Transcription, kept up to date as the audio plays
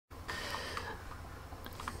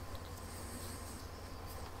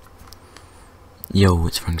Yo,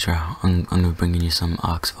 it's Frank Trow. I'm going to be bringing you some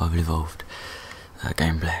Ark Survival Evolved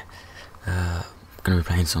gameplay. I'm going to be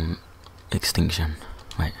playing some Extinction.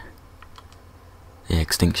 Wait. Yeah,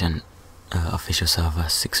 Extinction official server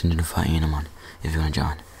 613 I'm on, if you want to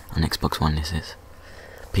join. On Xbox One this is.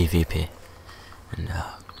 PvP. And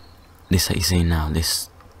this that you see now, this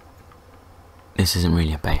isn't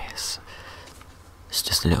really a base. It's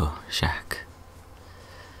just a little shack.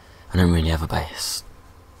 I don't really have a base.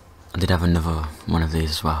 I did have another one of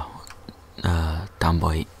these as well, down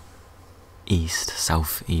by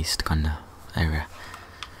southeast kind of area,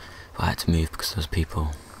 but I had to move because there was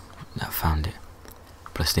people that found it.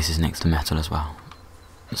 Plus this is next to metal as well.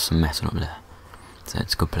 There's some metal up there, so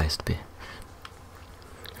it's a good place to be.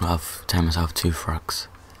 I've taken myself 2 frogs.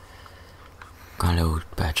 Got a little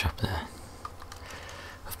bear trap there.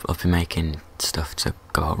 I've been making stuff to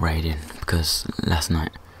go out raiding because last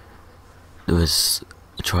night there was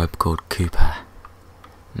a tribe called Cooper.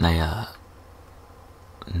 They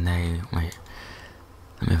wait,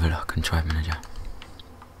 let me have a look on tribe manager.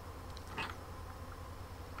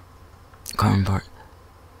 Can't remember it.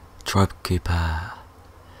 Tribe Cooper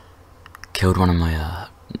killed one of my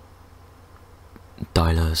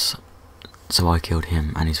dialers, so I killed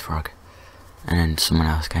him and his frog, and then someone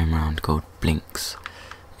else came around called Blinks.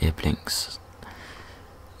 Yeah, Blinks.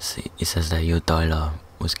 See, it says there your dialer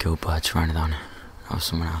was killed by a Pteranodon. That was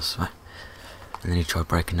someone else, right? And then he tried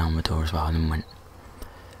breaking down my door as well, and then went.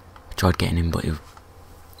 I tried getting him, but he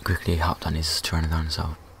quickly hopped on his Pteranodon,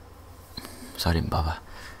 so I didn't bother.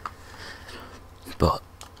 But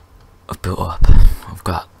I've built up. I've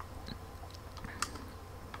got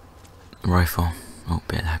a rifle. Oh,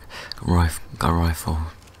 bit lag. Got a rifle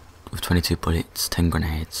with 22 bullets, 10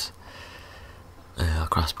 grenades, a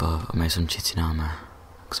crossbow. I made some chitin armor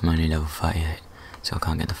because I'm only level 38, so I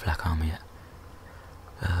can't get the flak armor yet.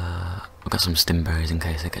 I've got some stimberries in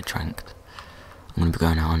case I get tranked. I'm going to be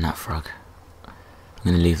going out on that frog. I'm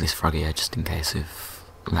going to leave this frog here just in case if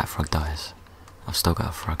that frog dies. I've still got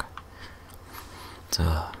a frog.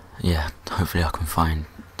 So yeah, hopefully I can find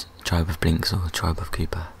tribe of Blinks or tribe of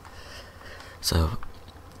Cooper. So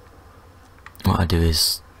what I do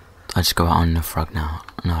is I just go out on the frog now,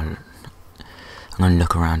 and I'm going to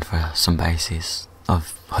look around for some bases.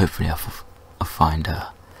 Hopefully I'll find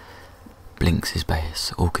Blinks'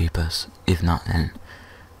 base or Cooper's. If not, then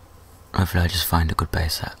hopefully I just find a good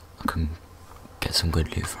base that I can get some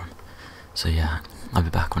good loot from. So yeah, I'll be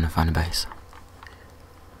back when I find a base.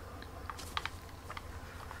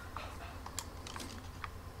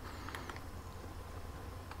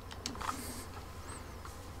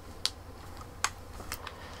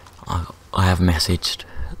 I have messaged,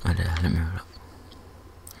 let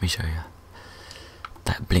me show you,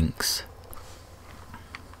 that Blinks.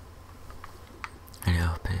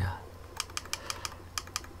 Up here.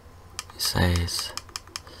 It says,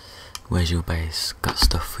 where's your base? Got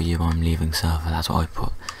stuff for you, I'm leaving server. That's what I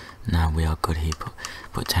put. Now we are good. He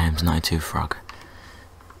put Thames 92 frog.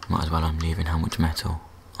 Might as well, I'm leaving. How much metal?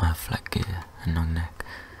 I have flat gear and long neck.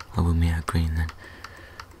 I will meet a green then.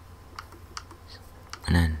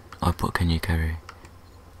 And then I put, can you carry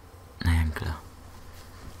an ankler?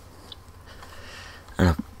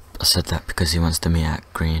 And I said that because he wants to meet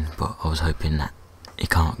at green, but I was hoping that he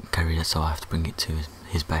can't carry it, so I have to bring it to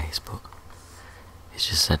his base. But he's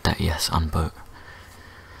just said that yes on boat.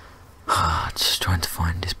 Just trying to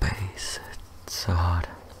find his base. It's so hard.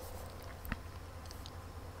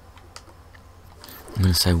 I'm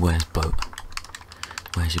gonna say, where's boat?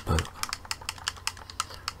 Where's your boat?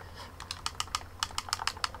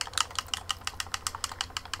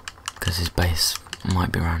 Because his base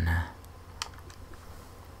might be around there.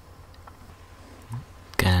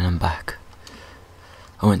 Getting him back.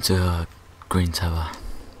 I went to a green tower,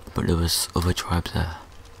 but there was other tribes there.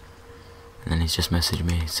 And then he's just messaged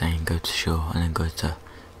me saying go to shore and then go to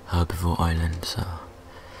Herbivore Island, so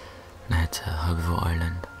I head to Herbivore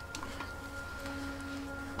Island.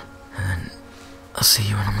 And then I'll see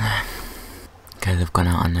you when I'm there. Okay, they've gone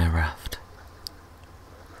out on their raft.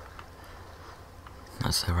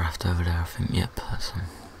 That's the raft over there, I think. Yep, that's them.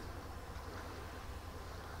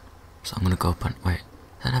 So I'm gonna go up on. Wait,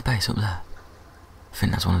 is that a base up there? I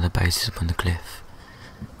think that's one of the bases up on the cliff.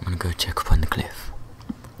 I'm gonna go check up on the cliff.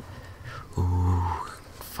 Ooh,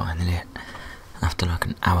 finally, after like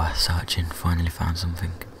an hour searching, finally found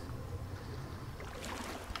something.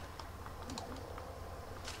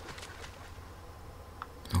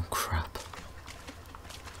 Oh crap.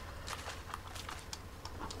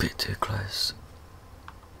 Bit too close.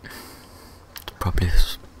 Probably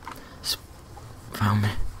found me.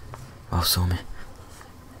 Well, saw me.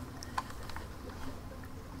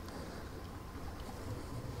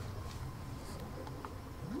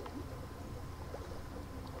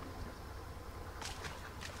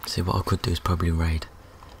 See, what I could do is probably raid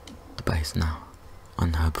the base now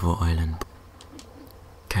on the Herbivore Island.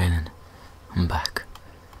 Okay then, I'm back.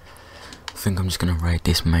 I think I'm just gonna raid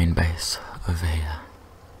this main base over here,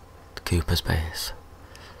 the Cooper's base.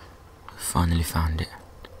 Finally found it.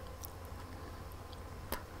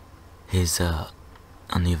 He's on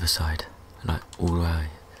the other side, like all the way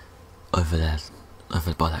over there,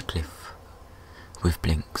 over by that cliff with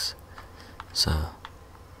blinks. So,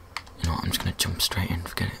 you know what, I'm just gonna jump straight in,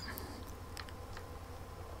 forget it.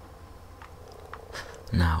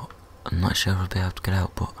 Now, I'm not sure if I'll be able to get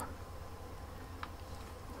out, but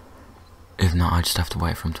if not, I just have to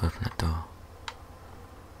wait for him to open that door.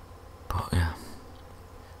 But yeah,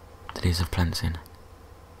 do these have plants in?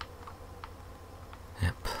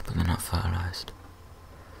 Yep, but they're not fertilised.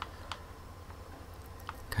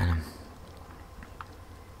 Get them.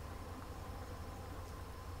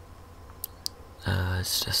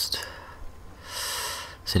 It's just...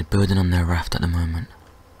 See, they're building on their raft at the moment.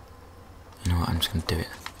 You know what, I'm just gonna do it.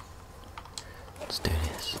 Let's do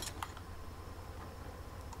this.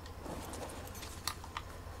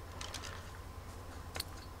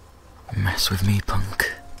 Mess with me,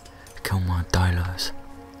 punk. Kill my dilos.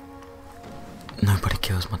 Nobody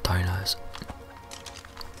kills my dilos.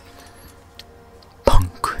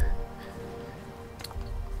 Punk.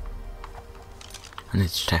 I need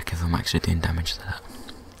to check if I'm actually doing damage to that.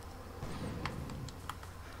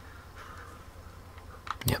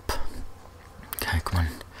 Yep. Okay, come on.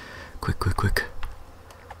 Quick, quick, quick.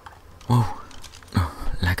 Whoa. No,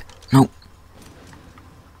 lag. No!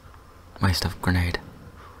 Waste of grenade.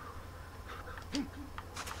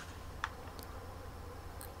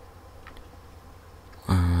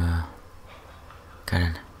 Okay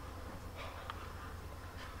then.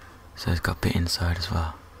 So it's got a bit inside as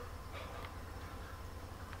well.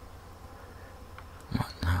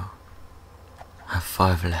 What now? I have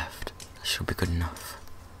 5 left. That should be good enough.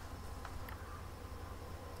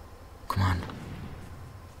 Come on.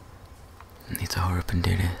 I need to hurry up and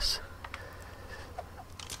do this.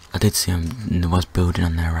 I did see them, there was building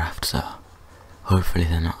on their raft, so hopefully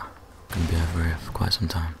they're not going to be over here for quite some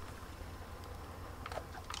time.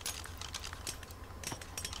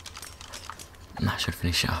 And that should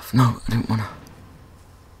finish it off. No, I didn't want to.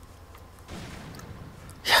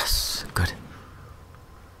 Yes, good.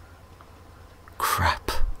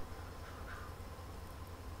 Crap.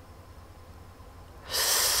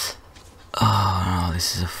 Oh no,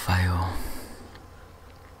 this is a fail.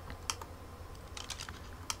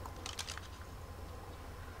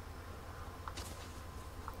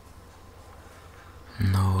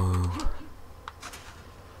 No.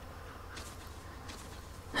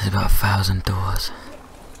 There's about 1,000 doors.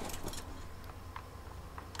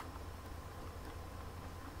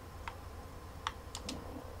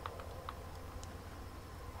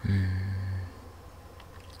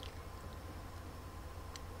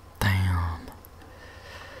 Damn.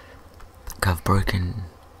 I've broken.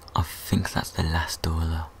 I think that's the last door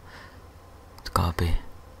though. It's gotta be.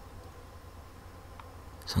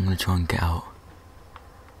 So I'm gonna try and get out.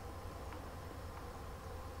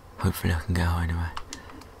 Hopefully I can get out anyway.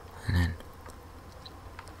 And then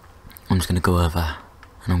I'm just gonna go over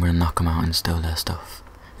and I'm gonna knock them out and steal their stuff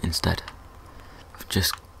instead. I've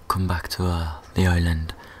just come back to the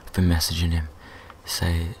island. I've been messaging him. He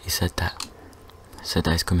said that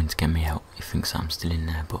he's coming to get me out. He thinks I'm still in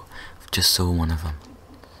there, but I've just saw one of them.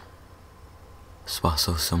 So I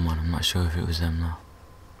saw someone. I'm not sure if it was them though.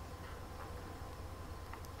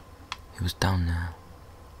 He was down there.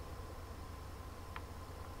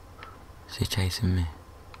 Is he chasing me?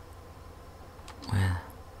 Where?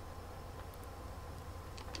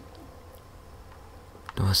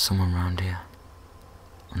 There was someone round here.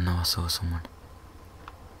 I know I saw someone.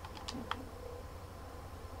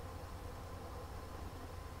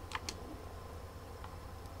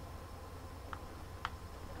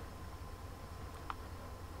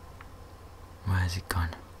 Where has he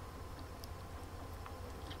gone?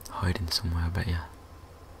 Hiding somewhere, I bet ya.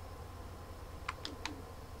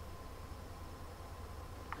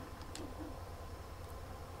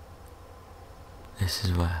 This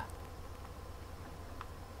is where.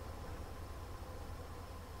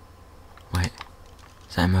 Wait,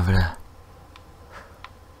 is that him over there?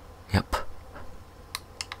 Yep.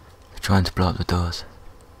 They're trying to blow up the doors.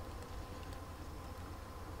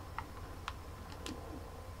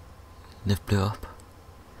 They've blew up.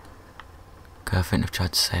 Okay, I think they've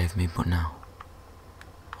tried to save me, but now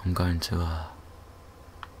I'm going to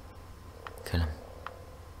kill him.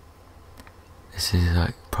 This is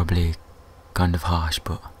like probably kind of harsh,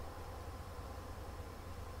 but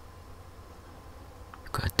you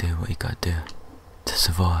gotta do what you gotta do to survive.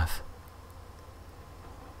 survive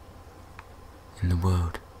in the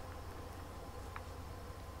world.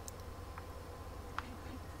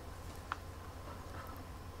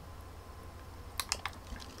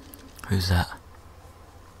 Who's that?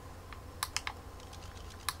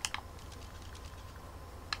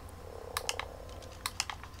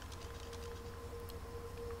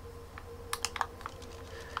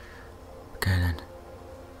 Okay then.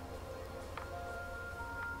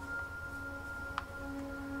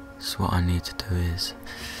 So what I need to do is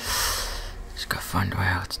just gotta find a way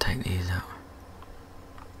how to take these out.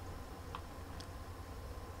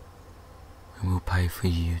 And we'll pay for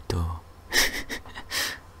you, door.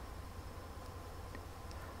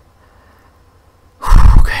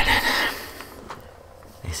 Okay then.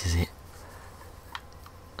 This is it.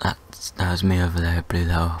 That was me over there who blew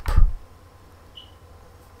that up.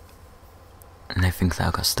 And they think that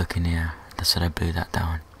I got stuck in here. That's why I blew that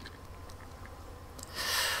down.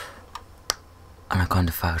 And I kind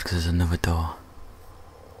of failed because there's another door.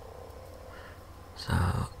 So,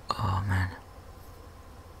 oh man.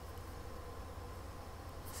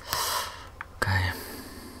 Okay.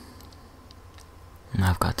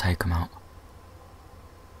 Now I've got to take them out.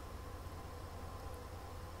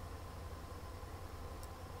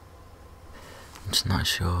 I'm just not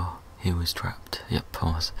sure who was trapped. Yep,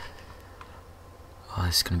 pause. Oh,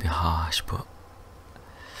 this is going to be harsh, but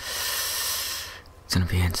it's going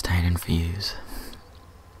to be entertaining for yous.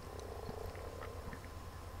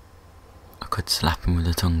 I could slap him with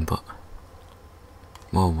the tongue, but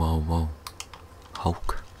whoa, whoa, whoa.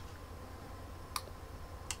 Hulk.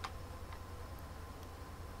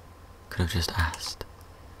 Could have just asked.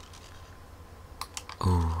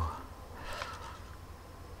 Ooh.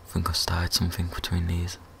 I think I started something between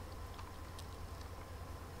these.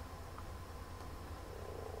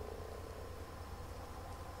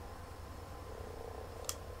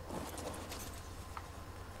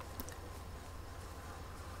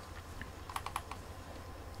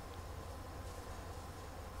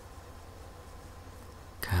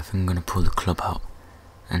 Okay, I think I'm gonna pull the club out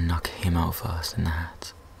and knock him out first in the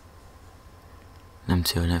hat. Them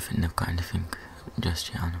two, I don't think they've got anything just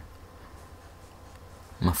yet on them.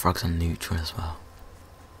 My frog's on neutral as well.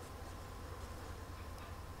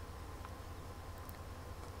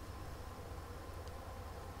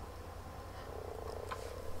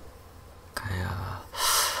 Okay,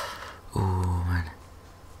 ooh man.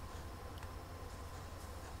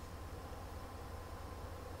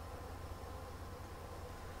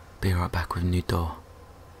 Be right back with a new door.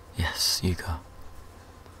 Yes, you go.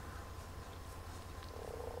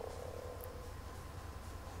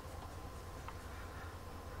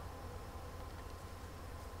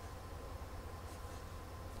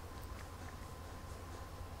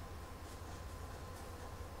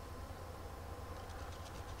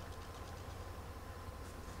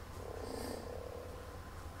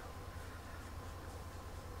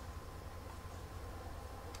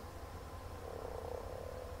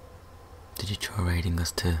 Did you try raiding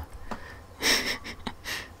us too?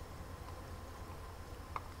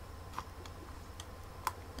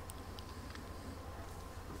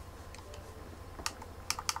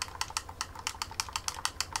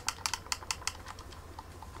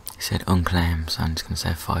 He said unclaim, so I'm just gonna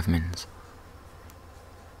say 5 mins.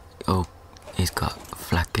 Oh, he's got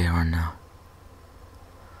flat gear on now.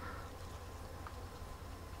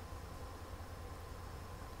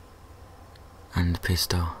 And the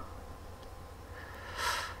pistol.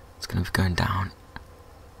 It's gonna be going down.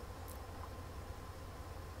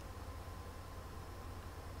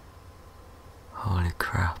 Holy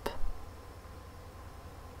crap.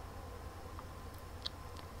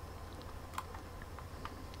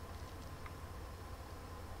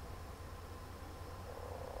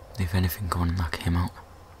 If anything, go on and knock him out.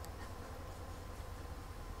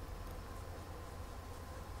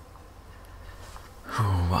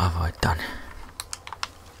 Oh, what have I done?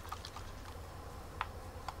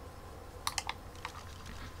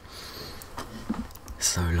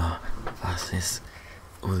 Solar versus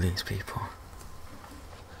all these people.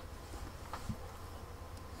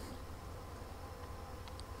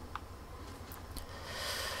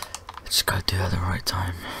 Just gotta do it at the right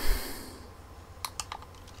time.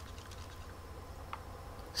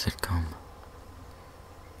 Sitcom.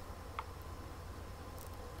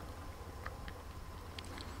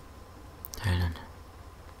 Helen.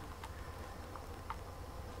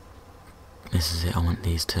 This is it, I want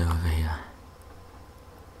these two over here.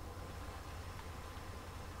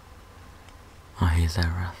 Oh, here's their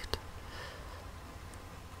raft.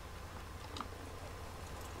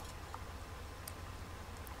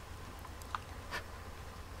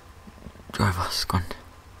 Drive us, go on.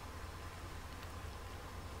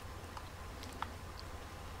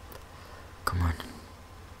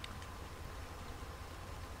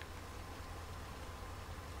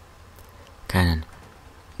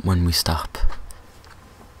 when we stop,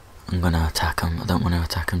 I'm gonna attack him. I don't want to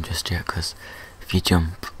attack him just yet, because if you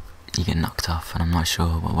jump, you get knocked off, and I'm not sure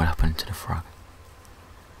what will happen to the frog.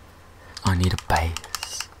 I need a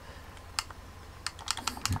base.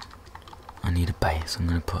 I need a base. I'm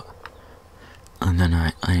gonna put, and then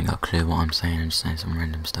I ain't got a clue what I'm saying. I'm just saying some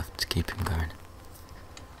random stuff to keep him going.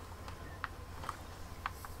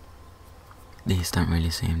 These don't really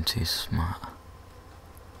seem too smart.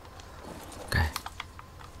 Okay.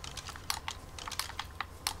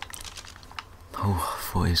 Oh, I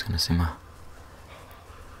thought he was gonna see my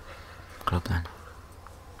club then.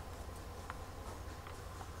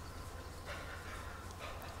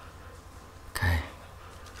 Okay.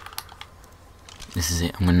 This is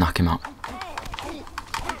it. I'm gonna knock him out.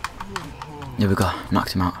 There we go.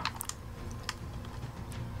 Knocked him out.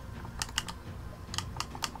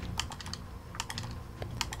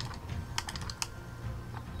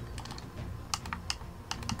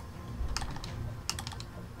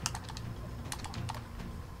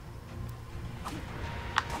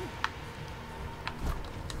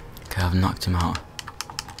 Okay, I've knocked him out.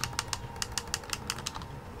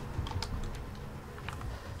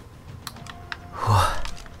 Whoa.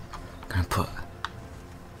 Gonna put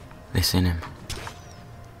this in him.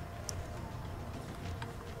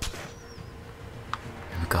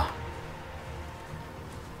 There we go.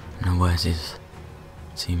 Now where's his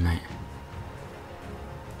teammate?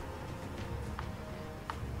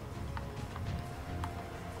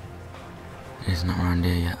 He's not around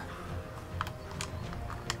here yet.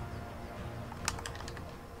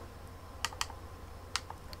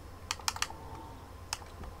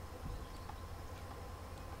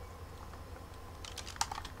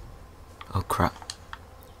 Oh crap.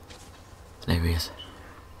 There he is.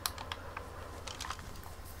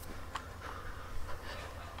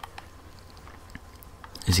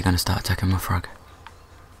 Is he gonna start attacking my frog?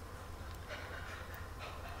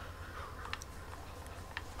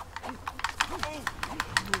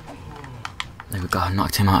 There we go, I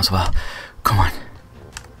knocked him out as well. Come on.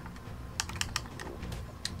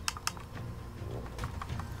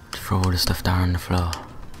 Throw all the stuff down on the floor.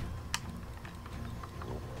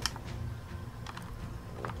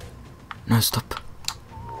 No, stop.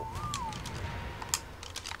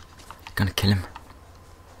 Gonna kill him.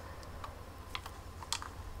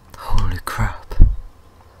 Holy crap.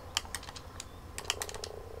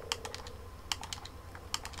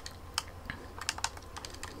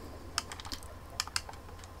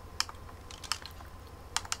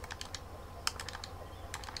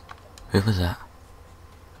 Who was that?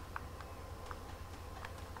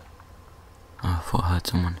 Oh, I thought I heard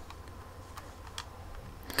someone.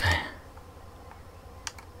 Okay.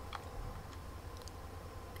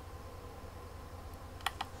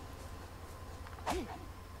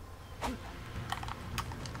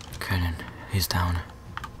 Okay then, he's down.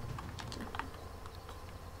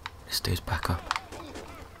 This dude's back up.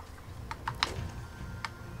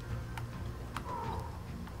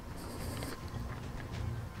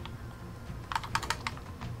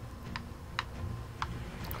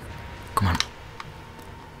 Come on.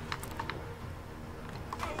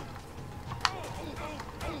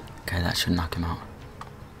 Okay, that should knock him out.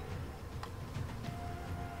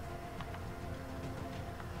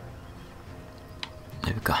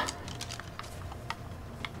 There we go.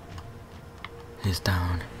 He's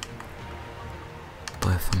down.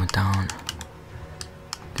 Both of them are down.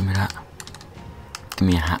 Give me that. Give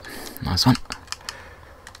me a hat. Nice one.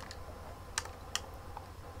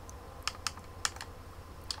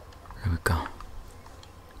 There we go.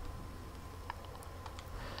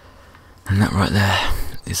 And that right there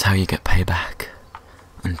is how you get payback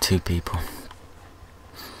on two people.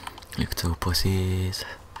 Little pussies.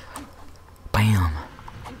 Bam.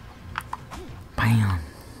 Bam.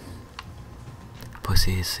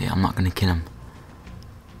 Pussies. See, I'm not gonna kill him.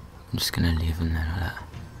 I'm just gonna leave him there like that.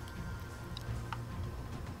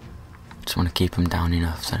 Just wanna keep him down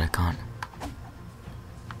enough so they can't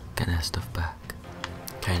get their stuff back.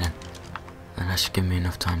 Okay then. And that should give me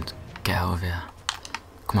enough time to get out of here.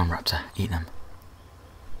 Come on, Raptor, eat them.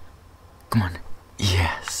 Come on.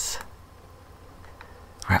 Yes.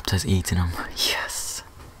 Raptor's eating them. Yes.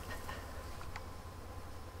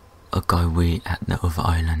 A guy wait at the other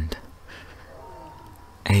island.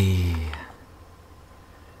 Hey.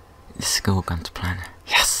 This is all gone to plan.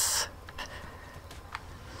 Yes.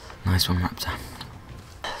 Nice one, Raptor.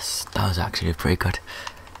 That was actually pretty good.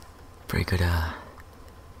 Pretty good,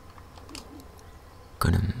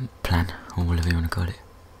 plan, or whatever you want to call it.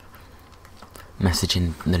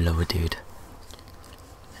 Messaging the lower dude.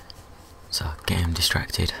 So, get him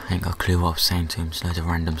distracted. I ain't got a clue what I was saying to him, just loads of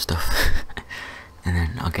random stuff. and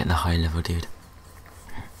then I'll get the high level dude.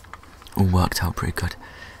 All worked out pretty good.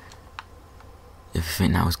 If you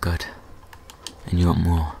think that was good and you want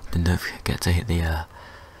more, then don't forget to hit the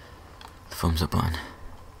thumbs up button.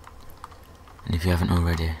 And if you haven't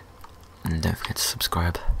already, then don't forget to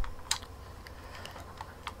subscribe.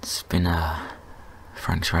 It's been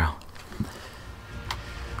Frank Shrell.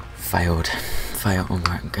 Failed,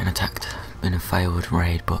 I'm getting attacked. Been a failed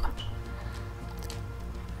raid, but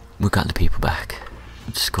we got the people back.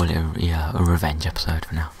 Just call it a revenge episode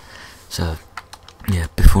for now. So yeah,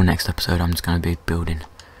 before next episode I'm just going to be building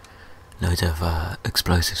loads of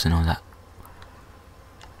explosives and all that,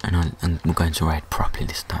 and we're going to raid properly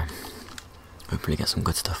this time. Hopefully get some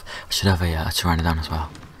good stuff. I should have a Pteranodon as well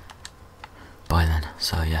by then.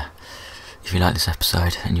 So yeah, if you like this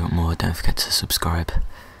episode and you want more, don't forget to subscribe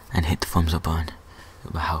and hit the thumbs up button.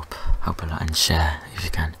 It will help a lot, and share if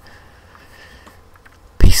you can.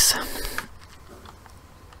 Peace.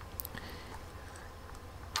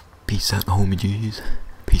 Peace out, homies.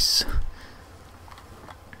 Peace.